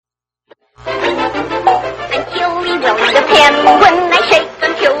will depend when I shake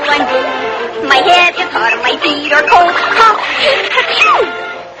until I'm blue. My head is hot and my feet are cold. Ha-choo!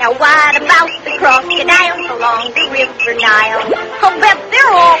 Now what about the crocodiles along the river Nile? I'll bet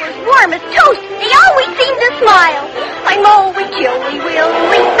they're all as warm as toast. They always seem to smile. I'm always chilly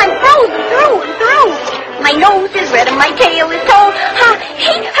willy. I'm frozen through and through. My nose is red and my tail is cold.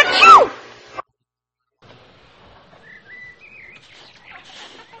 Ha-choo!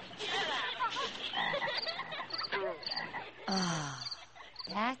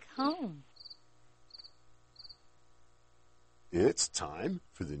 Back home. It's time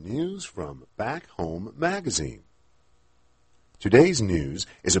for the news from Back Home Magazine. Today's news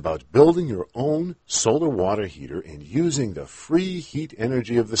is about building your own solar water heater and using the free heat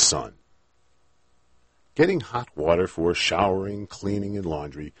energy of the sun. Getting hot water for showering, cleaning, and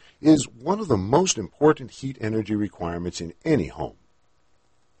laundry is one of the most important heat energy requirements in any home.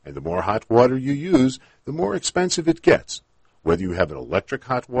 And the more hot water you use, the more expensive it gets, whether you have an electric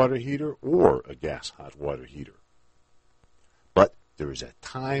hot water heater or a gas hot water heater. But there is a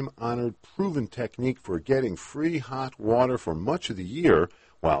time-honored, proven technique for getting free hot water for much of the year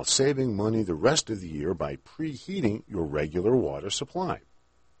while saving money the rest of the year by preheating your regular water supply.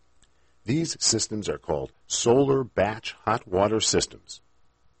 These systems are called solar batch hot water systems.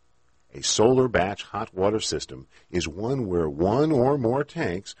 A solar batch hot water system is one where one or more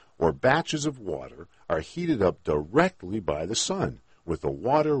tanks or batches of water are heated up directly by the sun, with the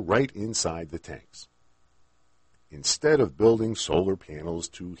water right inside the tanks. Instead of building solar panels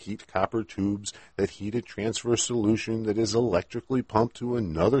to heat copper tubes that heat a transfer solution that is electrically pumped to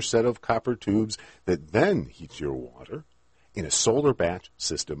another set of copper tubes that then heats your water, in a solar batch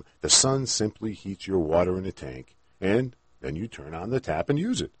system, the sun simply heats your water in a tank, and then you turn on the tap and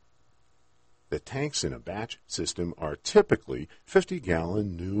use it. The tanks in a batch system are typically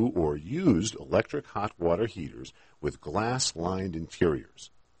 50-gallon new or used electric hot water heaters with glass-lined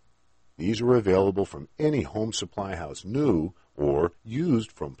interiors. These are available from any home supply house new or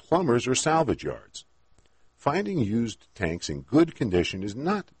used from plumbers or salvage yards. Finding used tanks in good condition is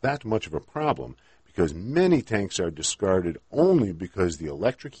not that much of a problem because many tanks are discarded only because the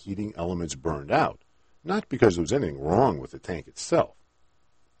electric heating elements burned out, not because there was anything wrong with the tank itself.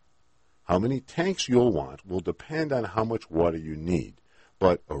 How many tanks you'll want will depend on how much water you need,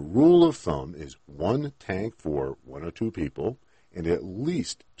 but a rule of thumb is one tank for 1 or 2 people and at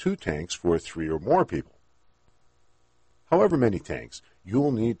least 2 tanks for 3 or more people. However many tanks,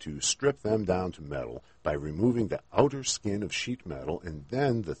 you'll need to strip them down to metal by removing the outer skin of sheet metal and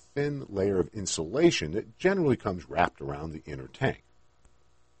then the thin layer of insulation that generally comes wrapped around the inner tank.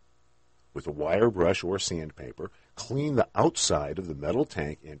 With a wire brush or sandpaper, clean the outside of the metal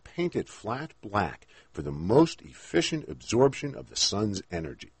tank and paint it flat black for the most efficient absorption of the sun's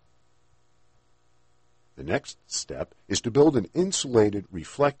energy. The next step is to build an insulated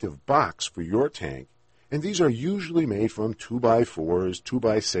reflective box for your tank, and these are usually made from 2x4s,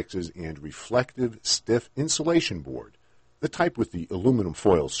 2x6s, and reflective stiff insulation board, the type with the aluminum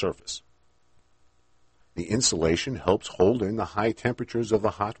foil surface. The insulation helps hold in the high temperatures of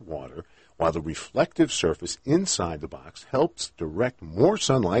the hot water, while the reflective surface inside the box helps direct more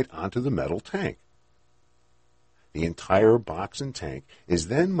sunlight onto the metal tank. The entire box and tank is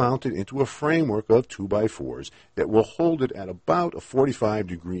then mounted into a framework of 2x4s that will hold it at about a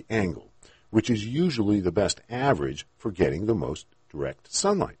 45-degree angle, which is usually the best average for getting the most direct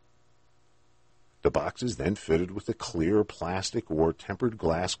sunlight. The box is then fitted with a clear plastic or tempered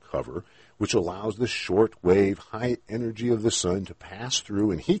glass cover, which allows the short-wave high energy of the sun to pass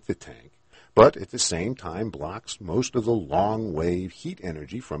through and heat the tank, but at the same time blocks most of the long-wave heat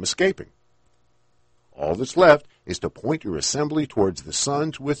energy from escaping. All that's left is to point your assembly towards the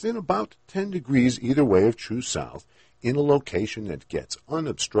sun to within about 10 degrees either way of true south in a location that gets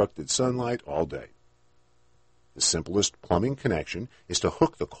unobstructed sunlight all day. The simplest plumbing connection is to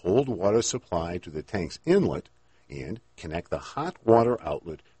hook the cold water supply to the tank's inlet and connect the hot water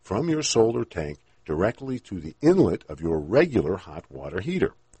outlet from your solar tank directly to the inlet of your regular hot water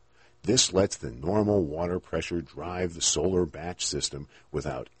heater. This lets the normal water pressure drive the solar batch system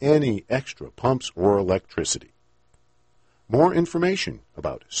without any extra pumps or electricity. More information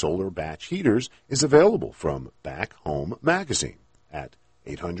about solar batch heaters is available from Back Home Magazine at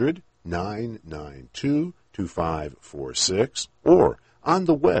 800-992-2546 or on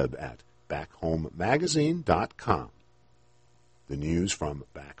the web at backhomemagazine.com. The news from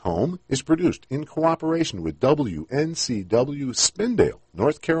Back Home is produced in cooperation with WNCW Spindale,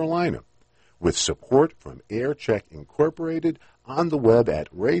 North Carolina, with support from AirCheck Incorporated on the web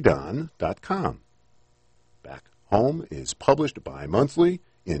at radon.com. Back Home is published bi-monthly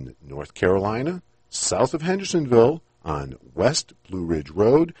in North Carolina, south of Hendersonville on West Blue Ridge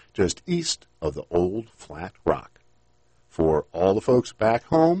Road, just east of the old Flat Rock. For all the folks back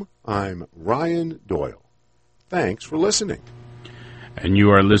home, I'm Ryan Doyle. Thanks for listening. And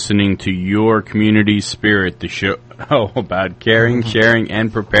you are listening to Your Community Spirit, the show about caring, sharing,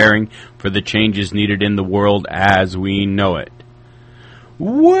 and preparing for the changes needed in the world as we know it.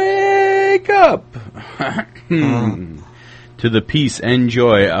 Wake up to the peace and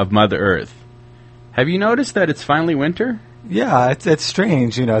joy of Mother Earth. Have you noticed that it's finally winter? Yeah, it's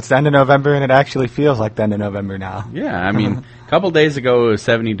strange. You know, it's the end of November, and it actually feels like the end of November now. Yeah, I mean, a couple days ago it was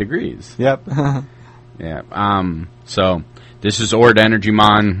 70 degrees. Yep. Yeah. So this is Ord Energy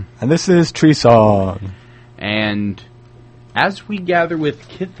Mon. And this is Tree Song. And as we gather with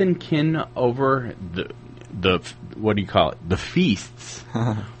kith and kin over the what do you call it? The feasts.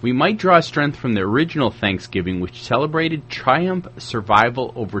 We might draw strength from the original Thanksgiving, which celebrated triumph,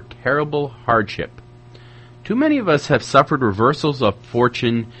 survival over terrible hardship. Too many of us have suffered reversals of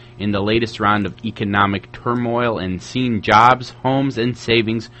fortune in the latest round of economic turmoil and seen jobs, homes, and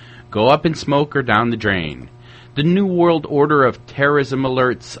savings go up in smoke or down the drain. The New World Order of terrorism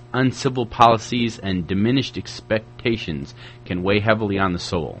alerts, uncivil policies, and diminished expectations can weigh heavily on the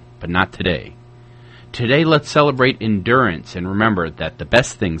soul, but not today. Today, let's celebrate endurance and remember that the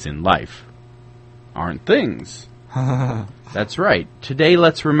best things in life aren't things. That's right. Today,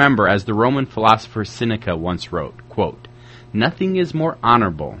 let's remember, as the Roman philosopher Seneca once wrote, quote, "Nothing is more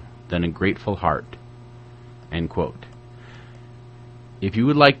honorable than a grateful heart," end quote. If you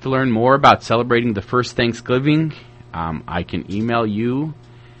would like to learn more about celebrating the first Thanksgiving, I can email you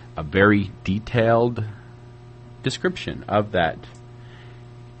a very detailed description of that.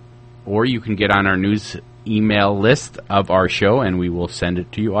 Or you can get on our news email list of our show, and we will send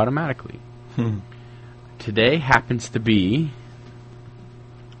it to you automatically. Today happens to be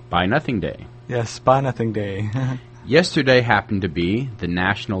Buy Nothing Day. Yes, Buy Nothing Day. Yesterday happened to be the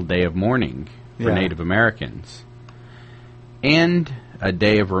National Day of Mourning for Native Americans. And a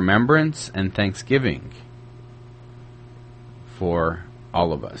day of remembrance and thanksgiving for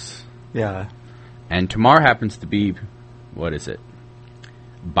all of us. Yeah. And tomorrow happens to be, what is it?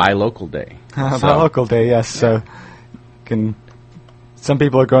 Buy Local Day. Buy Local Day, yes. Yeah. So some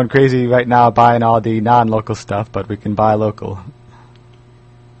people are going crazy right now buying all the non-local stuff, but we can buy local.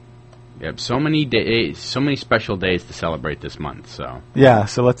 Yep, so many days, so many special days to celebrate this month. So yeah,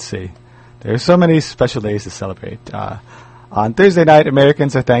 so let's see. There's so many special days to celebrate. On Thursday night,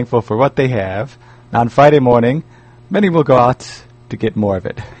 Americans are thankful for what they have. On Friday morning, many will go out to get more of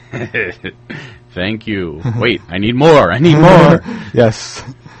it. Thank you. Wait, I need more. I need more. Yes.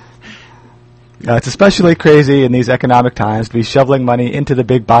 It's especially crazy in these economic times to be shoveling money into the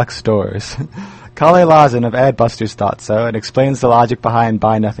big box stores. Kale Lazen of Adbusters thought so and explains the logic behind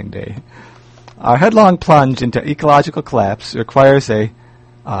Buy Nothing Day. Our headlong plunge into ecological collapse requires a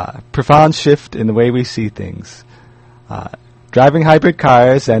profound shift in the way we see things. Driving hybrid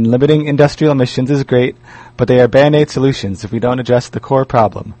cars and limiting industrial emissions is great, but they are band-aid solutions if we don't address the core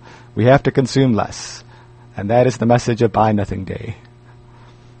problem. We have to consume less. And that is the message of Buy Nothing Day.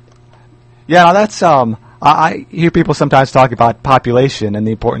 Yeah, that's, I hear people sometimes talk about population and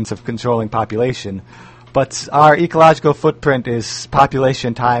the importance of controlling population, but our ecological footprint is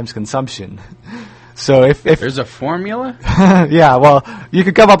population times consumption. So if there's a formula? Yeah, well, you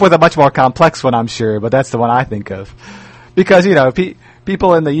could come up with a much more complex one, I'm sure, but that's the one I think of. Because, you know,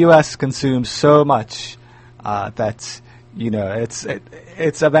 people in the U.S. consume so much that, you know,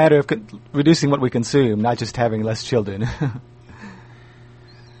 it's a matter of reducing what we consume, not just having less children.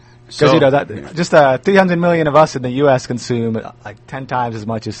 Because, you know, that just 300 million of us in the U.S. consume like 10 times as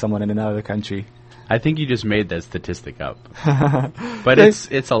much as someone in another country. I think you just made that statistic up. But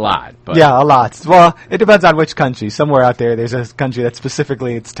it's a lot. But yeah, a lot. Well, it depends on which country. Somewhere out there's a country that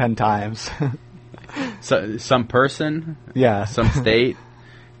specifically it's 10 times. So some person? Yeah. Some state?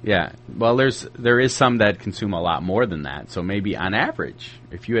 Yeah. Well, there is some that consume a lot more than that. So maybe on average,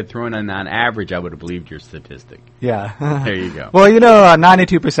 if you had thrown in on average, I would have believed your statistic. Yeah. There you go. Well, you know,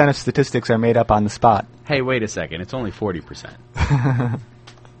 92% of statistics are made up on the spot. Hey, wait a second. It's only 40%.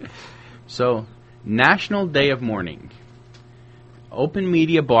 So, National Day of Mourning.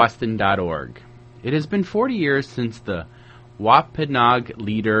 OpenMediaBoston.org. It has been 40 years since the Wampanoag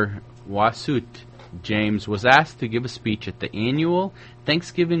leader Wasut James was asked to give a speech at the annual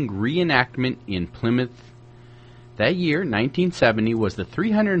Thanksgiving reenactment in Plymouth. That year, 1970, was the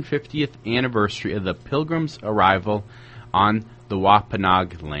 350th anniversary of the Pilgrims' arrival on the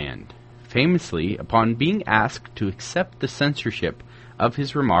Wampanoag land. Famously, upon being asked to accept the censorship of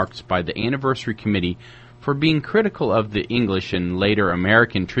his remarks by the anniversary committee for being critical of the English and later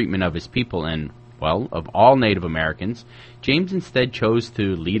American treatment of his people and well, of all Native Americans, James instead chose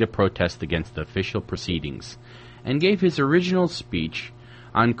to lead a protest against the official proceedings and gave his original speech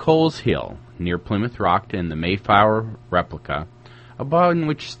on Coles Hill, near Plymouth Rock in the Mayflower replica, upon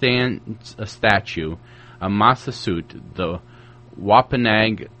which stands a statue of Massasoit, the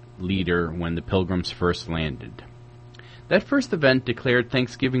Wampanoag leader when the Pilgrims first landed. That first event declared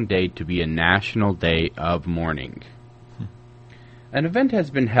Thanksgiving Day to be a national day of mourning. An event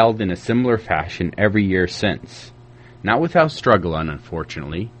has been held in a similar fashion every year since, not without struggle,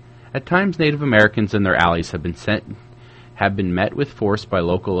 unfortunately. At times, Native Americans and their allies have been met with force by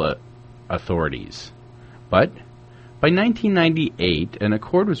local authorities. But by 1998, an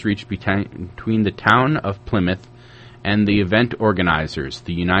accord was reached between the town of Plymouth and the event organizers,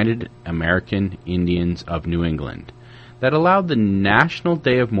 the United American Indians of New England, that allowed the National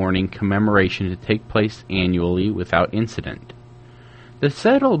Day of Mourning commemoration to take place annually without incident. The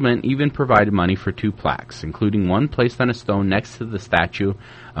settlement even provided money for 2 plaques, including one placed on a stone next to the statue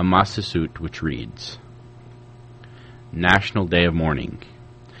of Massasoit, which reads, National Day of Mourning.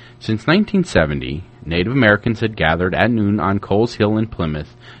 Since 1970, Native Americans had gathered at noon on Coles Hill in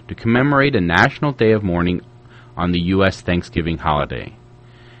Plymouth to commemorate a National Day of Mourning on the U.S. Thanksgiving holiday.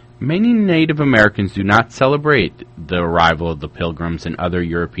 Many Native Americans do not celebrate the arrival of the Pilgrims and other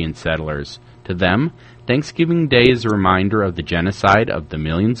European settlers. To them, Thanksgiving Day is a reminder of the genocide of the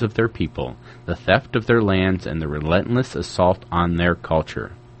millions of their people, the theft of their lands, and the relentless assault on their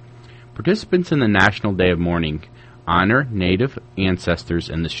culture. Participants in the National Day of Mourning honor Native ancestors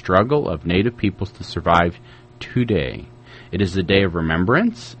and the struggle of Native peoples to survive today. It is a day of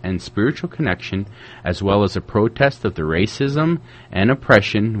remembrance and spiritual connection, as well as a protest of the racism and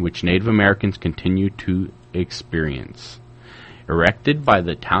oppression which Native Americans continue to experience. Erected by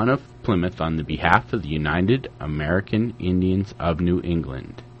the town of Plymouth on the behalf of the United American Indians of New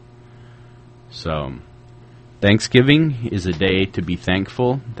England. So, Thanksgiving is a day to be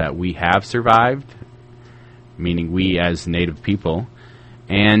thankful that we have survived, meaning we as Native people,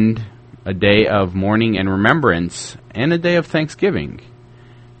 and a day of mourning and remembrance, and a day of Thanksgiving,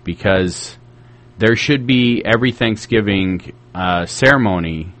 because there should be every Thanksgiving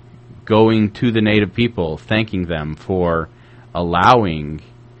ceremony going to the Native people, thanking them for allowing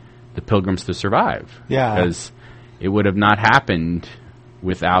the Pilgrims to survive. Yeah. Because it would have not happened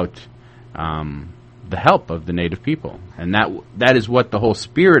without the help of the Native people. And that is what the whole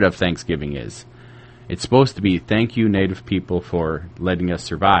spirit of Thanksgiving is. It's supposed to be, thank you, Native people, for letting us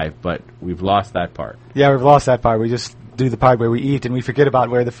survive, but we've lost that part. Yeah, we've lost that part. We just do the part where we eat and we forget about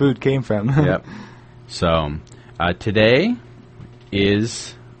where the food came from. Yep. So, today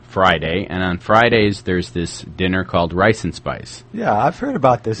is Friday, and on Fridays there's this dinner called Rice and Spice. Yeah, I've heard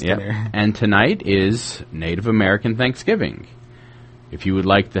about this dinner. And tonight is Native American Thanksgiving. If you would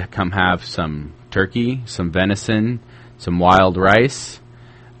like to come have some turkey, some venison, some wild rice,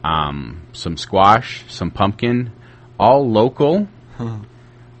 some squash, some pumpkin, all local,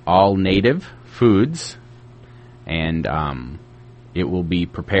 all native foods, and it will be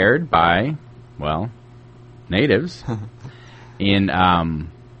prepared by, well, natives in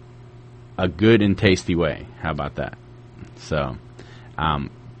a good and tasty way. How about that? So,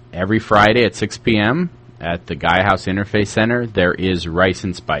 every Friday at 6 p.m. at the Guy House Interfaith Center, there is Rice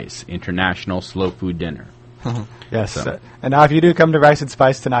and Spice, International Slow Food Dinner. Yes. So. And now if you do come to Rice and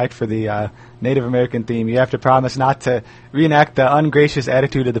Spice tonight for the Native American theme, you have to promise not to reenact the ungracious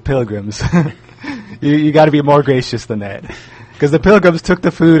attitude of the Pilgrims. you got to be more gracious than that. Because the Pilgrims took the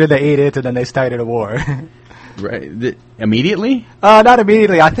food and they ate it and then they started a war. Right. Immediately? Not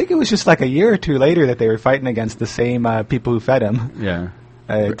immediately. I think it was just like a year or two later that they were fighting against the same people who fed them. Yeah.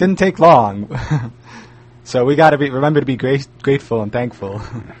 It didn't take long. So we got to remember to be grateful and thankful.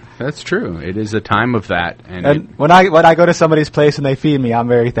 That's true. It is a time of that. And when I go to somebody's place and they feed me, I'm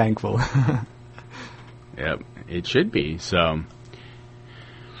very thankful. Yep, it should be. So,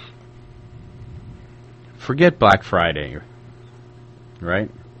 forget Black Friday, right?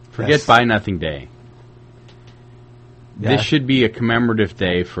 Forget Buy Nothing Day. Yeah. This should be a commemorative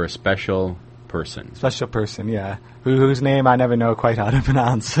day for a special person. Special person, yeah. Whose name I never know quite how to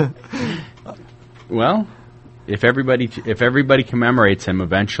pronounce. Well, if everybody commemorates him,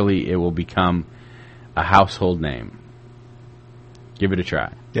 eventually it will become a household name. Give it a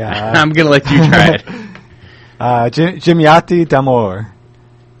try. Yeah. I'm going to let you try it. Jdimytai Damour.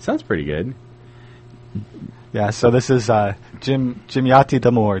 Sounds pretty good. Yeah, so this is Jdimytai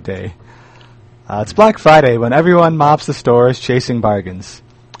Damour Day. It's Black Friday when everyone mobs the stores chasing bargains.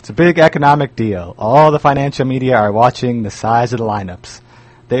 It's a big economic deal. All the financial media are watching the size of the lineups.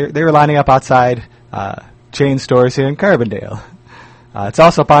 They were lining up outside chain stores here in Carbondale. It's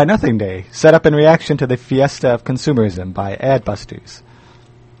also Buy Nothing Day, set up in reaction to the fiesta of consumerism by Adbusters.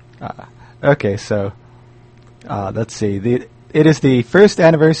 Okay, so let's see. It is the first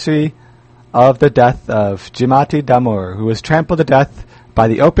anniversary of the death of Jdimytai Damour, who was trampled to death by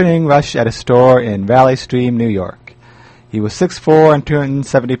the opening rush at a store in Valley Stream, New York. He was 6'4" and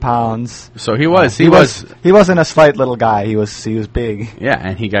 270 pounds. So he was. He wasn't a slight little guy. He was big. Yeah,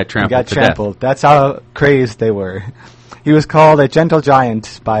 and he got trampled. He got trampled. That's how crazed they were. He was called a gentle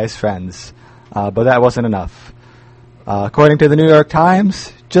giant by his friends, but that wasn't enough. According to the New York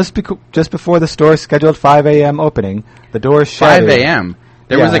Times, just before the store's scheduled 5 a.m. opening, the doors shattered. 5 a.m.?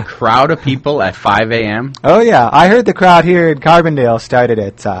 There was a crowd of people at 5 a.m.? Oh, yeah. I heard the crowd here in Carbondale started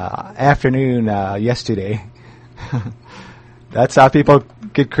at afternoon yesterday. That's how people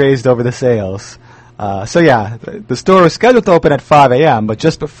get crazed over the sales. The store was scheduled to open at 5 a.m., but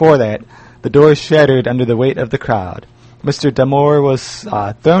just before that, the doors shattered under the weight of the crowd. Mr. Damour was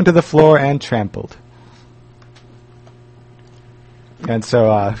thrown to the floor and trampled. And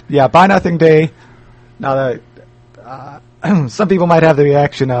so, Buy Nothing Day. Now, some people might have the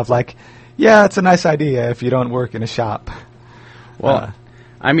reaction of, like, yeah, it's a nice idea if you don't work in a shop. Well,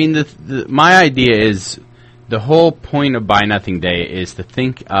 I mean, my idea is the whole point of Buy Nothing Day is to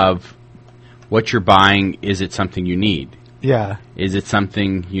think of what you're buying. Is it something you need? Yeah. Is it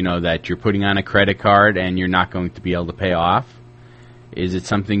something, that you're putting on a credit card and you're not going to be able to pay off? Is it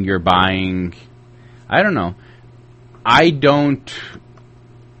something you're buying? I don't know. I don't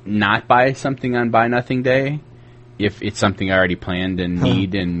not buy something on Buy Nothing Day if it's something I already planned and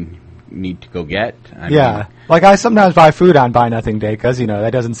need to go get. I mean, like I sometimes buy food on Buy Nothing Day because,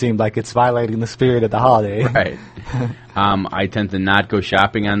 that doesn't seem like it's violating the spirit of the holiday. Right. I tend to not go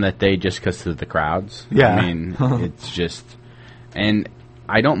shopping on that day just because of the crowds. Yeah. I mean, it's just... And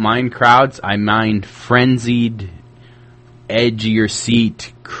I don't mind crowds. I mind frenzied, edge of your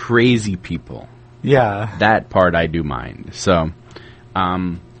seat, crazy people. Yeah. That part I do mind. So,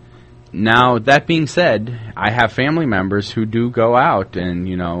 now, that being said, I have family members who do go out and,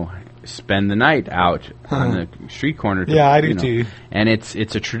 spend the night out on the street corner. I do too. And it's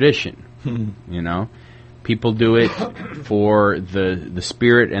a tradition, People do it for the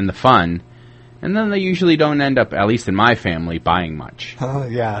spirit and the fun, and then they usually don't end up, at least in my family, buying much.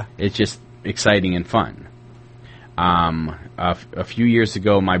 It's just exciting and fun. A few years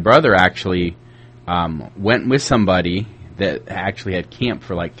ago, my brother actually went with somebody that actually had camped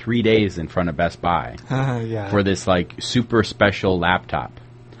for like 3 days in front of Best Buy for this like super special laptop.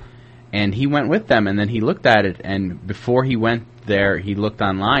 And he went with them, and then he looked at it, and before he went there, he looked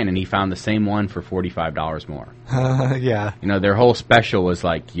online, and he found the same one for $45 more. Their whole special was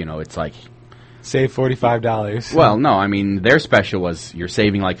like, it's like... Save $45. Well, no, I mean, their special was you're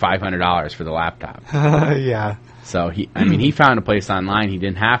saving like $500 for the laptop. So, he found a place online. He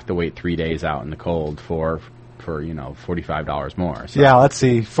didn't have to wait 3 days out in the cold for $45 more. So. Yeah, let's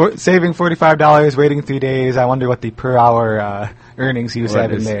see. Saving $45, waiting 3 days. I wonder what the per hour earnings he was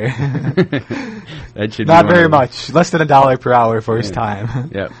having there. That should not very much. Less than $1 per hour for his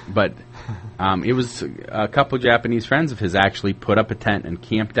time. Yeah, but it was a couple Japanese friends of his actually put up a tent and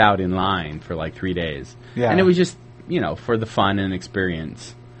camped out in line for like 3 days. Yeah. And it was just, for the fun and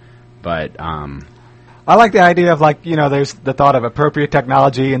experience. But I like the idea of, there's the thought of appropriate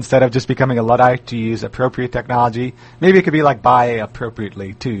technology instead of just becoming a Luddite to use appropriate technology. Maybe it could be like buy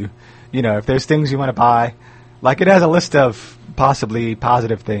appropriately, too. If there's things you want to buy, it has a list of possibly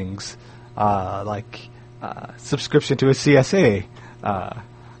positive things, subscription to a CSA,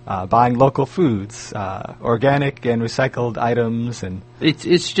 buying local foods, organic and recycled items. And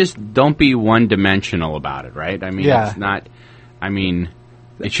it's just don't be one-dimensional about it, right? I mean, it's not...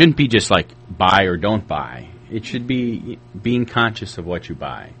 It shouldn't be just like buy or don't buy. It should be being conscious of what you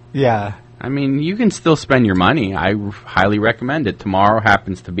buy. Yeah. You can still spend your money. I highly recommend it. Tomorrow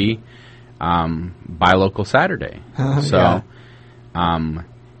happens to be Buy Local Saturday. So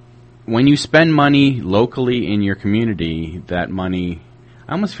when you spend money locally in your community, that money...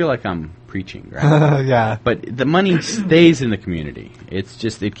 I almost feel like I'm preaching, right? But the money stays in the community. It's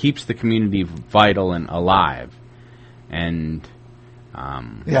just, it keeps the community vital and alive. And...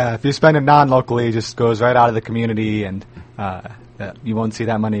 if you spend it non-locally, it just goes right out of the community, and you won't see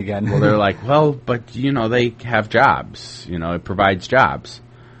that money again. Well, they're like, but they have jobs. It provides jobs.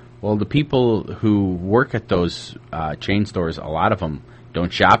 Well, the people who work at those chain stores, a lot of them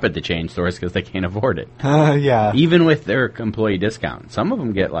don't shop at the chain stores because they can't afford it. Even with their employee discount, some of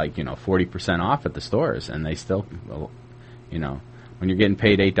them get 40% off at the stores, and they still, when you're getting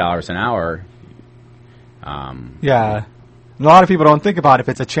paid $8 an hour. A lot of people don't think about if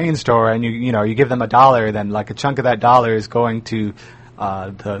it's a chain store and you give them $1, then a chunk of that dollar is going to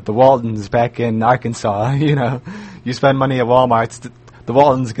the Waltons back in Arkansas. You spend money at Walmart, the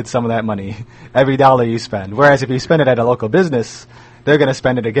Waltons get some of that money every dollar you spend. Whereas if you spend it at a local business, they're going to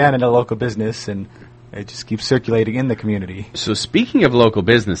spend it again at a local business, and it just keeps circulating in the community. So speaking of local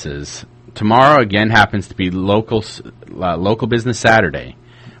businesses, tomorrow again happens to be local business Saturday.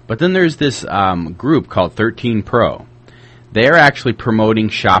 But then there's this group called 13 Pro. They're actually promoting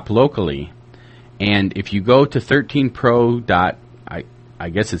shop locally. And if you go to 13pro. I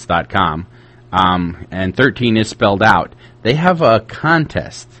guess it's .com, and 13 is spelled out, they have a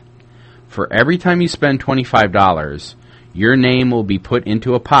contest. For every time you spend $25, your name will be put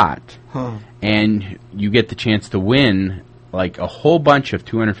into a pot, and you get the chance to win like a whole bunch of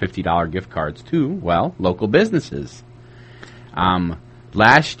 $250 gift cards to, well, local businesses.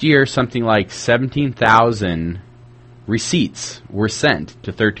 Last year, something like 17,000 receipts were sent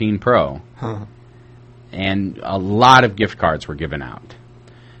to 13 Pro, and a lot of gift cards were given out.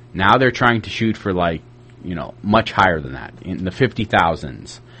 Now they're trying to shoot for much higher than that, in the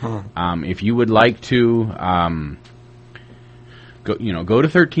 50,000s. If you would like to go to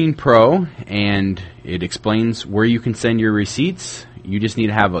 13 Pro, and it explains where you can send your receipts. You just need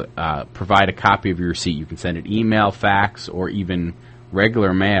to have provide a copy of your receipt. You can send it email, fax, or even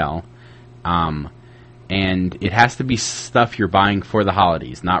regular mail. And it has to be stuff you're buying for the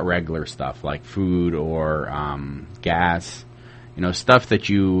holidays, not regular stuff like food or gas. Stuff that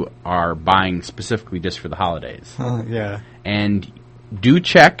you are buying specifically just for the holidays. Yeah. And do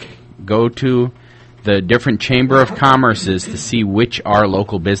check, go to the different Chamber of Commerces to see which are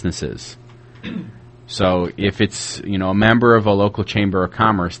local businesses. So if it's, a member of a local Chamber of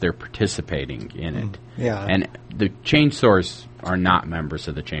Commerce, they're participating in it. Yeah. And the chain stores are not members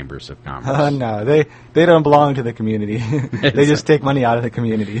of the Chambers of Commerce. No, they don't belong to the community. They just take money out of the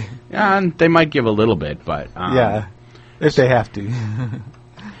community. Yeah, and they might give a little bit, but... yeah, if they have to.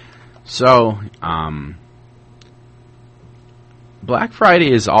 So, Black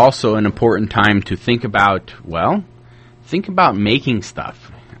Friday is also an important time to think about making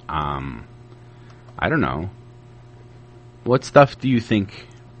stuff. I don't know. What stuff do you think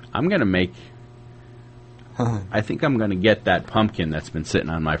I'm going to make? I think I'm going to get that pumpkin that's been sitting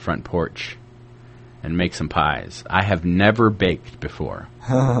on my front porch and make some pies. I have never baked before.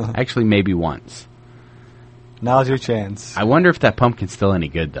 Actually, maybe once. Now's your chance. I wonder if that pumpkin's still any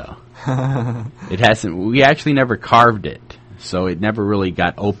good, though. It hasn't. We actually never carved it, so it never really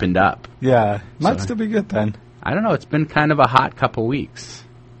got opened up. Yeah, might still be good then. I don't know. It's been kind of a hot couple weeks.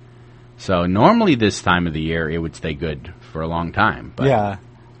 So normally this time of the year, it would stay good for a long time. But yeah.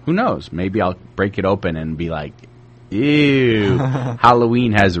 Who knows? Maybe I'll break it open and be like, ew,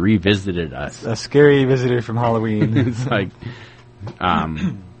 Halloween has revisited us. A scary visitor from Halloween. It's like,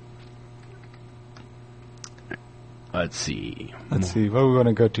 let's see. What are we going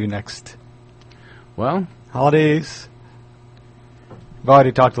to go to next? Well, holidays. We've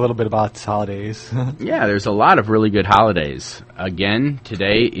already talked a little bit about holidays. Yeah, there's a lot of really good holidays. Again,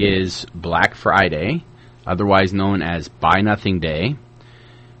 today is Black Friday, otherwise known as Buy Nothing Day.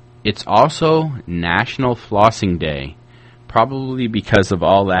 It's also National Flossing Day, probably because of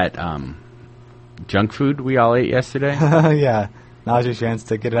all that junk food we all ate yesterday. Yeah, now's your chance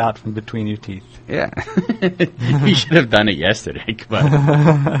to get it out from between your teeth. Yeah, we should have done it yesterday. But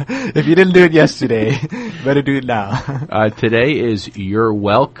if you didn't do it yesterday, better do it now. Today is Your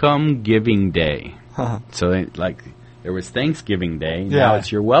Welcome Giving Day. So, there was Thanksgiving Day, now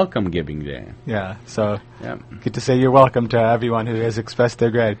it's Your Welcome Giving Day. Yeah, so get to say you're welcome to everyone who has expressed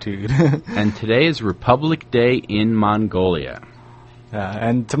their gratitude. And today is Republic Day in Mongolia.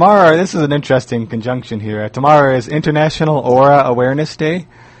 And tomorrow, this is an interesting conjunction here. Tomorrow is International Aura Awareness Day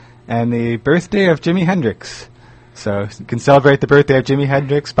and the birthday of Jimi Hendrix. So you can celebrate the birthday of Jimi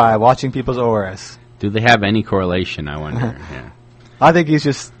Hendrix by watching people's auras. Do they have any correlation, I wonder? Yeah. I think he's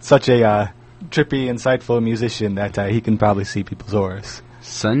just such a trippy, insightful musician that he can probably see people's auras.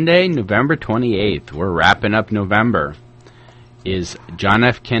 Sunday, November 28th, we're wrapping up November, is John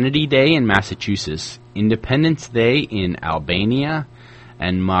F. Kennedy Day in Massachusetts, Independence Day in Albania,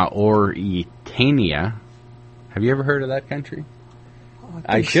 and Mauritania. Have you ever heard of that country?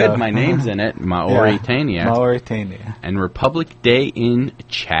 I should. So. My name's in it. Mauritania. Mauritania. And Republic Day in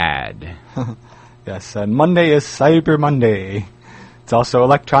Chad. Yes, and Monday is Cyber Monday. It's also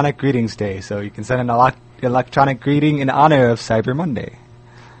Electronic Greetings Day, so you can send an electronic greeting in honor of Cyber Monday.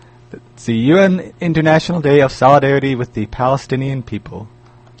 It's the UN International Day of Solidarity with the Palestinian people.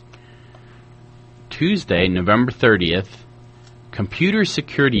 Tuesday, November 30th, Computer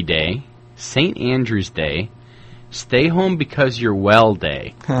Security Day, St. Andrew's Day, Stay Home Because You're Well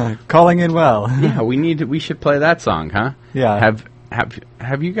Day. Calling in well. Yeah, we should play that song, huh? Yeah.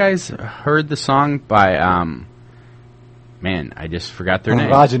 Have you guys heard the song by man, I just forgot their name.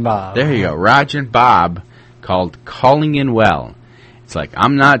 Raj and Bob. There you go, Raj and Bob, called "Calling In Well." It's like,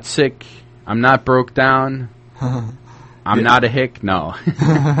 I'm not sick, I'm not broke down, I'm not a hick. No,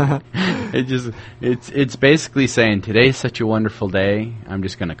 it's basically saying today's such a wonderful day. I'm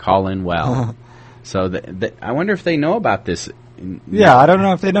just going to call in well. So I wonder if they know about this. Yeah, I don't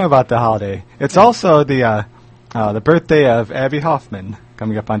know if they know about the holiday. It's also the birthday of Abby Hoffman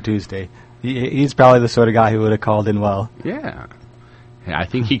coming up on Tuesday. He's probably the sort of guy who would have called in well. Yeah, I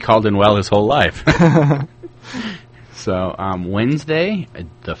think he called in well his whole life. So Wednesday,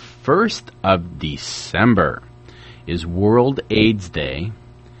 the 1st of December, is World AIDS Day,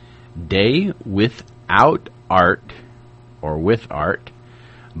 Day Without Art, or with art,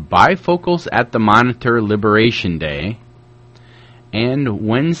 Bifocals at the Monitor Liberation Day, and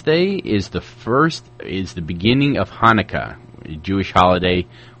Wednesday is the beginning of Hanukkah, a Jewish holiday,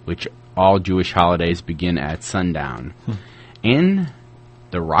 which all Jewish holidays begin at sundown. In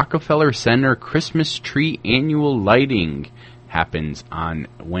the Rockefeller Center Christmas tree annual lighting happens on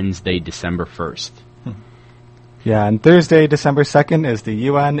Wednesday, December 1st. Yeah, and Thursday, December 2nd, is the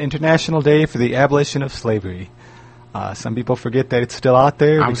UN International Day for the Abolition of Slavery. Some people forget that it's still out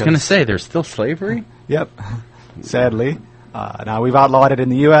there. I was going to say, there's still slavery? Yep, sadly. Now, we've outlawed it in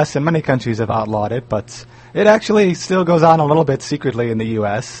the U.S., and many countries have outlawed it, but it actually still goes on a little bit secretly in the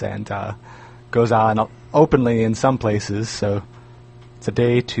U.S. and goes on openly in some places, so it's a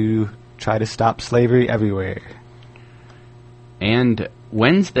day to try to stop slavery everywhere. And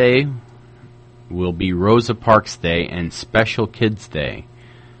Wednesday will be Rosa Parks Day and Special Kids Day.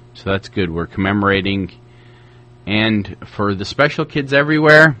 So that's good. We're commemorating. And for the special kids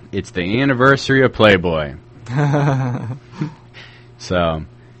everywhere, it's the anniversary of Playboy. So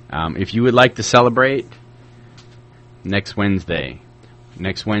if you would like to celebrate, next Wednesday.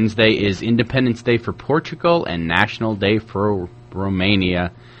 Next Wednesday is Independence Day for Portugal and National Day for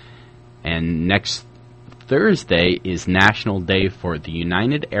Romania. And next Thursday is National Day for the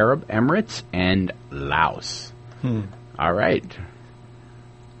United Arab Emirates and Laos. All right.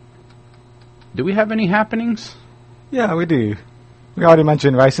 Do we have any happenings? Yeah, we do. We already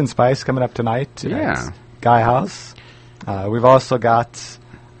mentioned Rice and Spice coming up tonight at Guy House. We've also got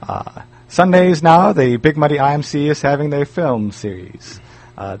Sundays now. The Big Muddy IMC is having their film series.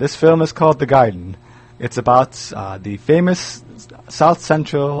 This film is called The Garden. It's about the famous South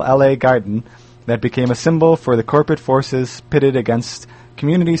Central LA garden that became a symbol for the corporate forces pitted against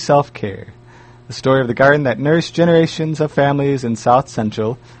community self-care. The story of the garden that nourished generations of families in South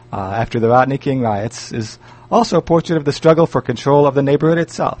Central after the Rodney King riots is also a portrait of the struggle for control of the neighborhood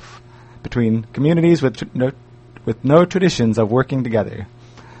itself between communities with no traditions of working together.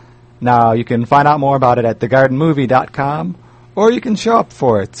 Now, you can find out more about it at thegardenmovie.com, or you can show up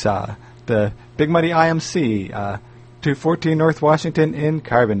for it, the Big Muddy IMC, 214 North Washington in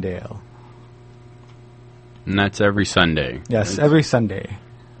Carbondale. And that's every Sunday. Yes, every Sunday.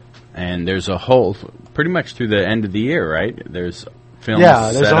 And there's a whole, pretty much through the end of the year, right? There's films.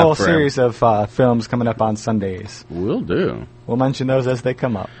 Yeah, there's set a whole up for series of films coming up on Sundays. Will do. We'll mention those as they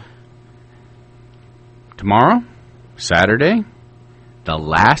come up. Tomorrow, Saturday, the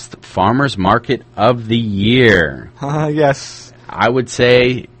last farmers market of the year. Yes. I would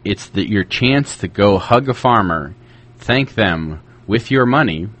say it's your chance to go hug a farmer, thank them with your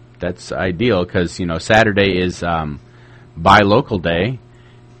money. That's ideal because, Saturday is Buy Local Day.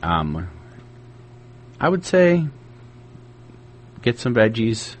 I would say get some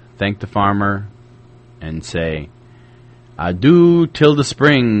veggies, thank the farmer, and say, adieu till the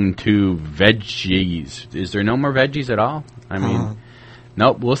spring to veggies. Is there no more veggies at all? I mean,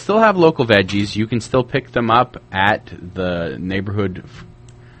 nope, we'll still have local veggies. You can still pick them up at the neighborhood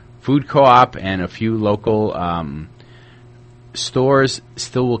food co-op, and a few local stores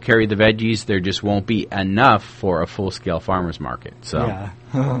still will carry the veggies. There just won't be enough for a full-scale farmer's market. So.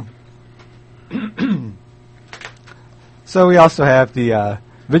 Yeah. So we also have the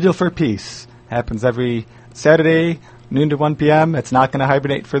Vigil for Peace. Happens every Saturday, noon to 1 p.m. It's not going to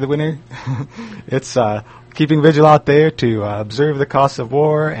hibernate for the winter. It's keeping vigil out there to observe the costs of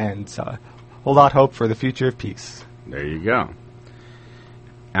war and hold out hope for the future of peace. There you go.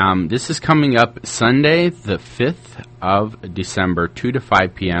 This is coming up Sunday, the 5th of December, 2 to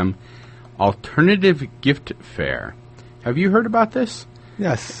 5 p.m., Alternative Gift Fair. Have you heard about this?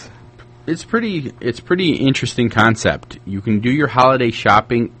 Yes. It's pretty interesting concept. You can do your holiday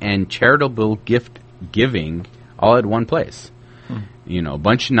shopping and charitable gift giving all at one place. A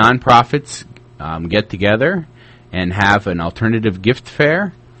bunch of nonprofits get together and have an alternative gift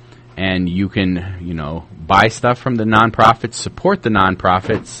fair, And you can, buy stuff from the nonprofits, support the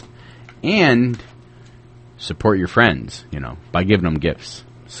nonprofits, and support your friends, by giving them gifts.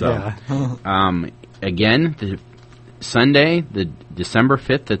 So, again, Sunday, the December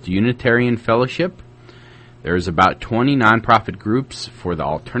 5th at the Unitarian Fellowship, there's about 20 nonprofit groups for the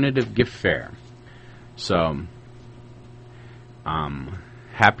Alternative Gift Fair. So,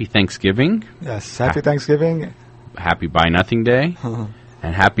 happy Thanksgiving. Yes, happy Thanksgiving. Happy Buy Nothing Day.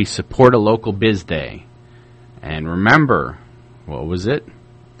 And happy Support a Local Biz Day. And remember, what was it?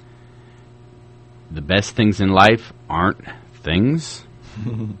 The best things in life aren't things.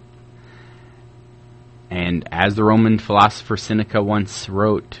 And as the Roman philosopher Seneca once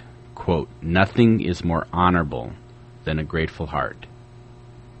wrote, quote, "Nothing is more honorable than a grateful heart."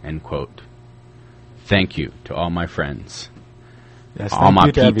 End quote. Thank you to all my friends. Yes, all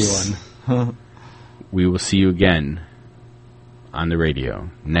my thank you to peeps. everyone. We will see you again on the radio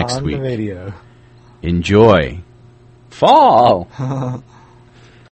next week. On the radio. Enjoy fall.